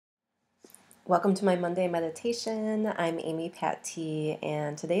Welcome to my Monday meditation. I'm Amy Patee,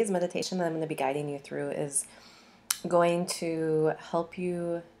 and today's meditation that I'm going to be guiding you through is going to help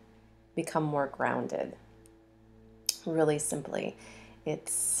you become more grounded. Really simply,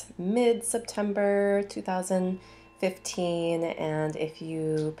 it's mid-September 2015, and if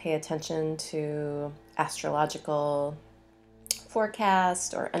you pay attention to astrological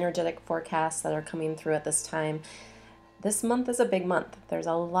forecasts or energetic forecasts that are coming through at this time, this month is a big month. There's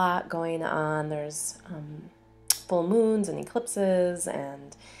a lot going on. There's full moons and eclipses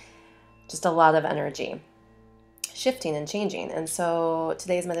and just a lot of energy shifting and changing. And so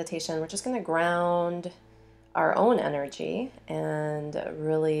today's meditation, we're just going to ground our own energy and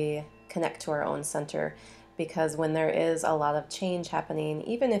really connect to our own center, because when there is a lot of change happening,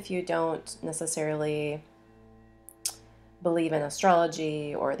 even if you don't necessarily believe in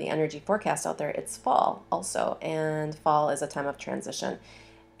astrology or the energy forecast out there, it's fall also, and fall is a time of transition,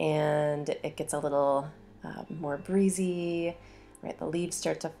 and it gets a little more breezy, right? The leaves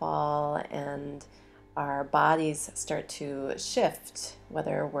start to fall and our bodies start to shift,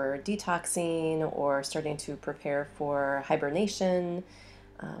 whether we're detoxing or starting to prepare for hibernation,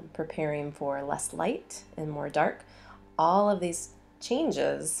 preparing for less light and more dark. All of these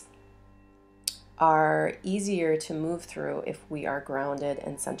changes are easier to move through if we are grounded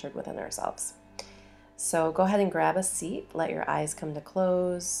and centered within ourselves. So go ahead and grab a seat, let your eyes come to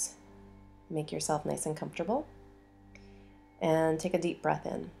close, make yourself nice and comfortable, and take a deep breath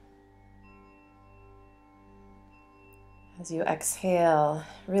in. As you exhale,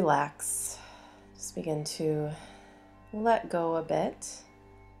 relax, just begin to let go a bit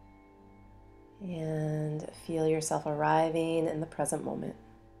and feel yourself arriving in the present moment.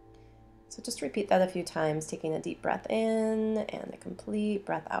 So just repeat that a few times, taking a deep breath in and a complete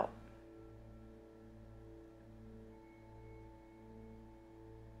breath out.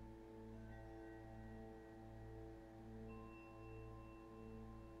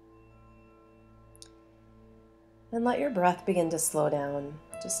 And let your breath begin to slow down,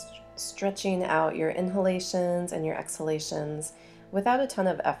 just stretching out your inhalations and your exhalations without a ton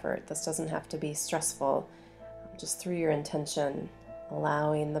of effort. This doesn't have to be stressful, just through your intention,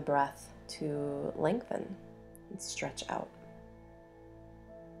 allowing the breath to lengthen and stretch out.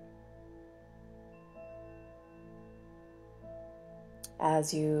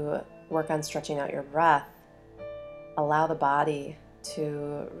 As you work on stretching out your breath, allow the body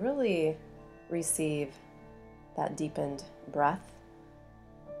to really receive that deepened breath,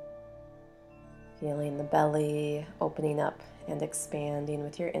 feeling the belly opening up and expanding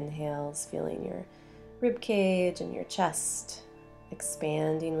with your inhales, feeling your rib cage and your chest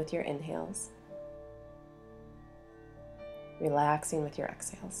expanding with your inhales, relaxing with your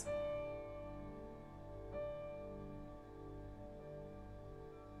exhales.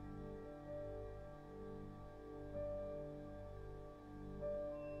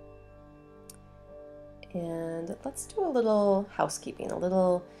 And let's do a little housekeeping, a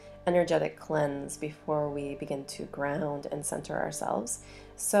little energetic cleanse before we begin to ground and center ourselves.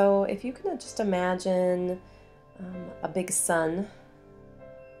 So if you can just imagine a big sun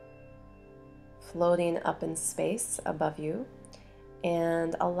floating up in space above you,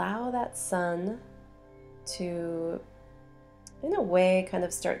 and allow that sun to, in a way, kind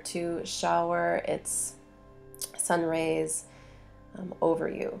of start to shower its sun rays over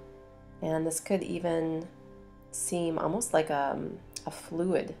you. And this could even seem almost like a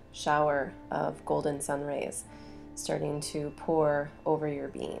fluid shower of golden sun rays starting to pour over your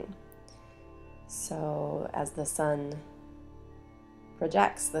being. So as the sun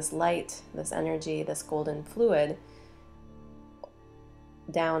projects this light, this energy, this golden fluid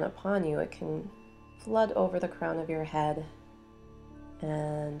down upon you, it can flood over the crown of your head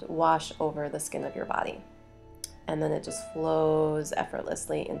and wash over the skin of your body. And then it just flows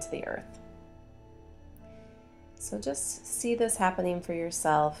effortlessly into the earth. So just see this happening for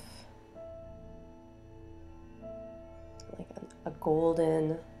yourself, like a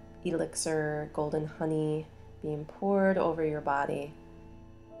golden elixir, golden honey being poured over your body,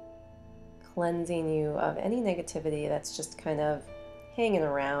 cleansing you of any negativity that's just kind of hanging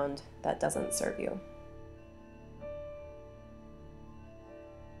around that doesn't serve you.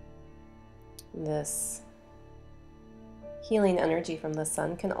 This healing energy from the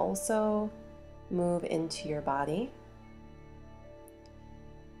sun can also move into your body.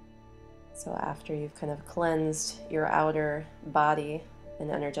 So after you've kind of cleansed your outer body and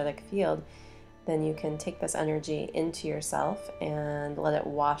energetic field, then you can take this energy into yourself and let it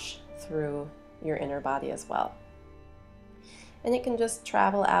wash through your inner body as well. And it can just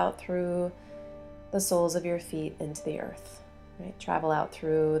travel out through the soles of your feet into the earth, Right? Travel out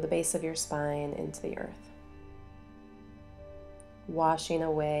through the base of your spine into the earth, washing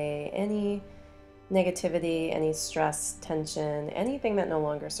away any negativity, any stress, tension, anything that no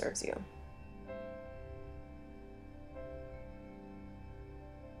longer serves you.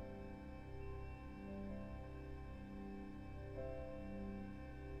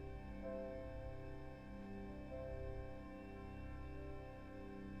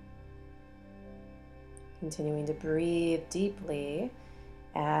 Continuing to breathe deeply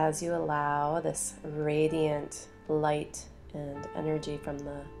as you allow this radiant light and energy from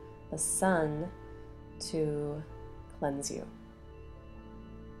the sun to cleanse you.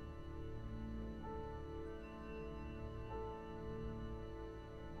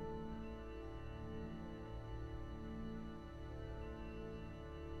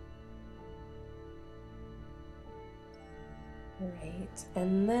 Right,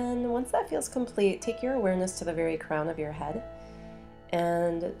 and then once that feels complete, take your awareness to the very crown of your head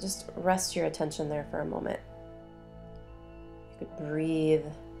and just rest your attention there for a moment. You could breathe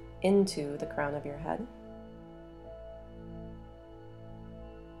into the crown of your head.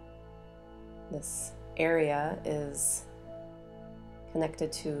 This area is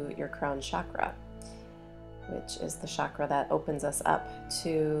connected to your crown chakra, which is the chakra that opens us up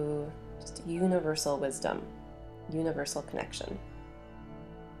to just universal wisdom, universal connection.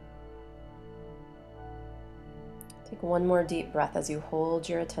 Take one more deep breath as you hold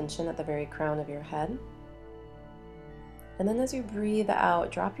your attention at the very crown of your head. And then as you breathe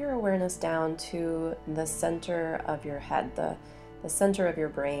out, drop your awareness down to the center of your head, the center of your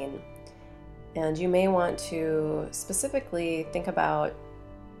brain. And you may want to specifically think about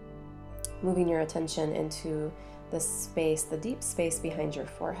moving your attention into the space, the deep space behind your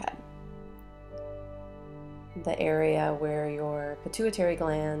forehead. The area where your pituitary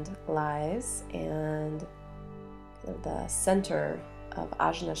gland lies and the center of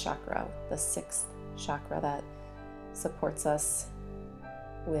Ajna chakra, the sixth chakra that supports us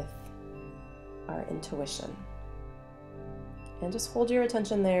with our intuition. And just hold your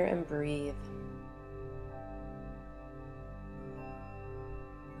attention there and breathe.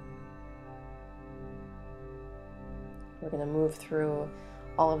 We're going to move through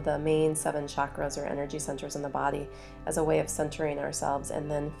all of the main 7 chakras or energy centers in the body as a way of centering ourselves. And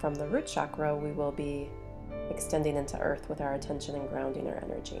then from the root chakra, we will be extending into earth with our attention and grounding our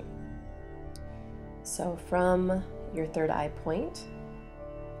energy. So from your third eye point,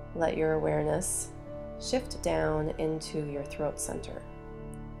 let your awareness shift down into your throat center.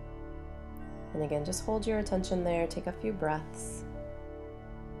 And again, just hold your attention there. Take a few breaths.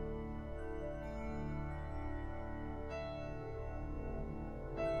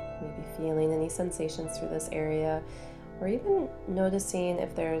 Maybe feeling any sensations through this area, or even noticing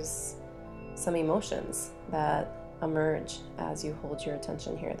if there's some emotions that emerge as you hold your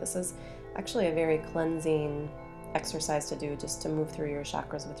attention here. This is actually a very cleansing exercise to do, just to move through your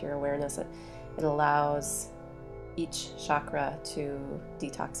chakras with your awareness. It allows each chakra to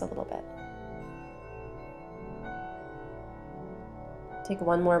detox a little bit. Take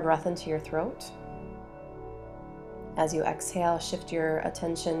one more breath into your throat. As you exhale, shift your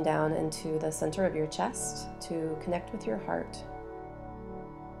attention down into the center of your chest to connect with your heart.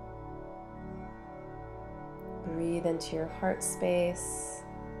 Breathe into your heart space.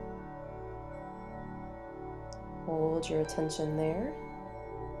 Hold your attention there.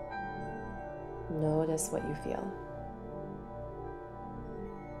 Notice what you feel.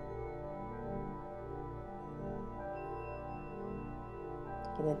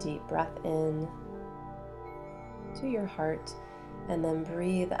 Taking a deep breath in to your heart, and then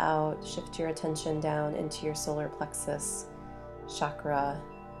breathe out. Shift your attention down into your solar plexus chakra.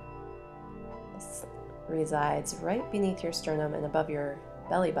 This resides right beneath your sternum and above your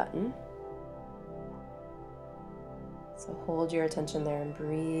belly button. So hold your attention there and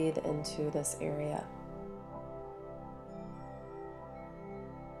breathe into this area.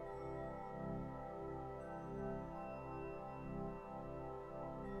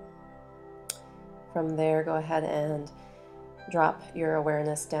 From there, go ahead and drop your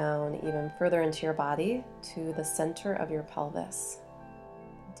awareness down even further into your body to the center of your pelvis.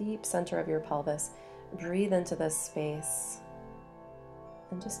 Deep center of your pelvis. Breathe into this space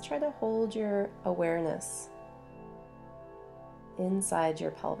and just try to hold your awareness inside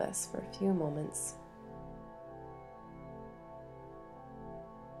your pelvis for a few moments.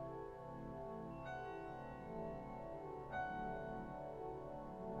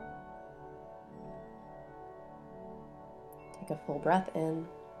 Take a full breath in.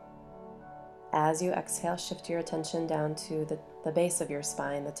 As you exhale, shift your attention down to the base of your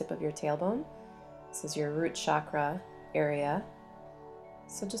spine, the tip of your tailbone. This is your root chakra area.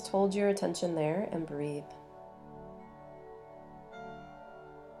 So just hold your attention there and breathe.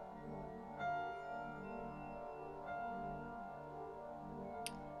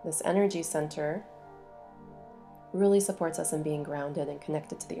 This energy center really supports us in being grounded and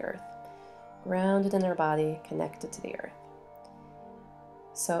connected to the earth. Grounded in our body, connected to the earth.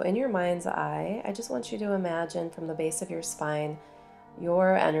 So in your mind's eye, I just want you to imagine from the base of your spine,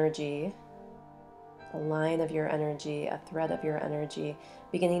 your energy, a line of your energy, a thread of your energy,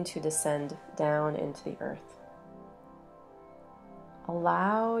 beginning to descend down into the earth.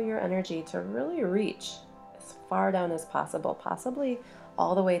 Allow your energy to really reach as far down as possible, possibly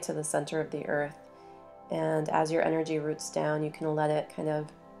all the way to the center of the earth. And as your energy roots down, you can let it kind of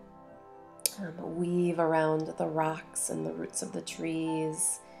weave around the rocks and the roots of the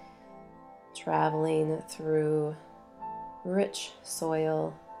trees, traveling through rich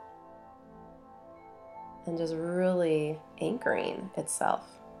soil and just really anchoring itself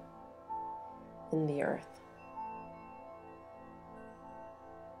in the earth.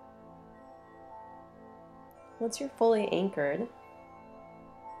 Once you're fully anchored,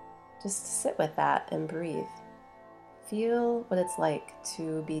 just sit with that and breathe. Feel what it's like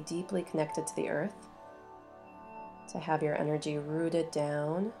to be deeply connected to the earth, to have your energy rooted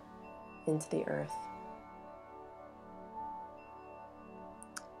down into the earth.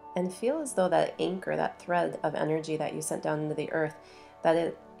 And feel as though that anchor, that thread of energy that you sent down into the earth, that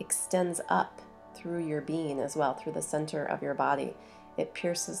it extends up through your being as well, through the center of your body. It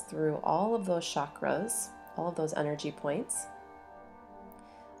pierces through all of those chakras, all of those energy points,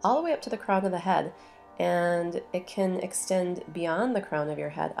 all the way up to the crown of the head. And it can extend beyond the crown of your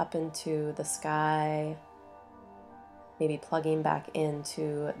head up into the sky, maybe plugging back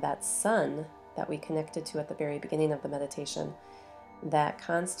into that sun that we connected to at the very beginning of the meditation, that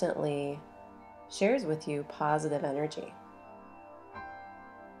constantly shares with you positive energy.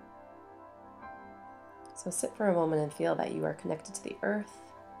 So sit for a moment and feel that you are connected to the earth,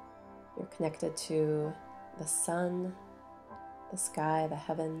 you're connected to the sun, the sky, the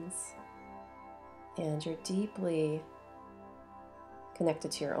heavens, and you're deeply connected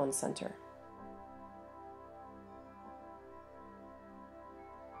to your own center.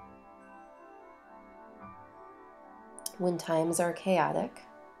 When times are chaotic,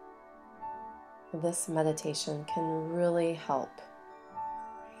 this meditation can really help.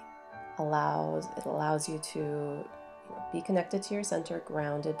 It allows you to be connected to your center,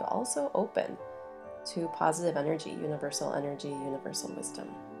 grounded, but also open to positive energy, universal wisdom.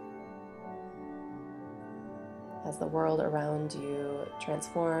 As the world around you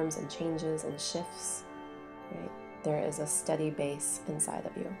transforms and changes and shifts, right, there is a steady base inside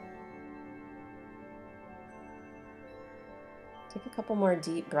of you. Take a couple more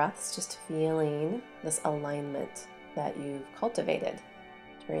deep breaths, just feeling this alignment that you've cultivated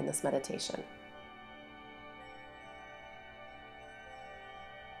during this meditation.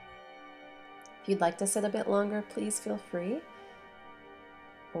 If you'd like to sit a bit longer, please feel free.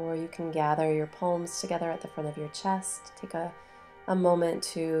 Or you can gather your palms together at the front of your chest. Take a moment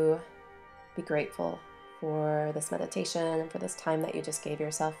to be grateful for this meditation and for this time that you just gave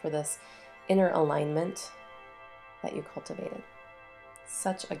yourself, for this inner alignment that you cultivated.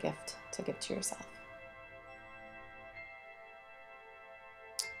 Such a gift to give to yourself.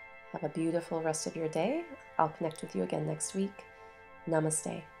 Have a beautiful rest of your day. I'll connect with you again next week.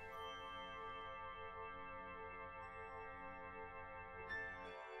 Namaste.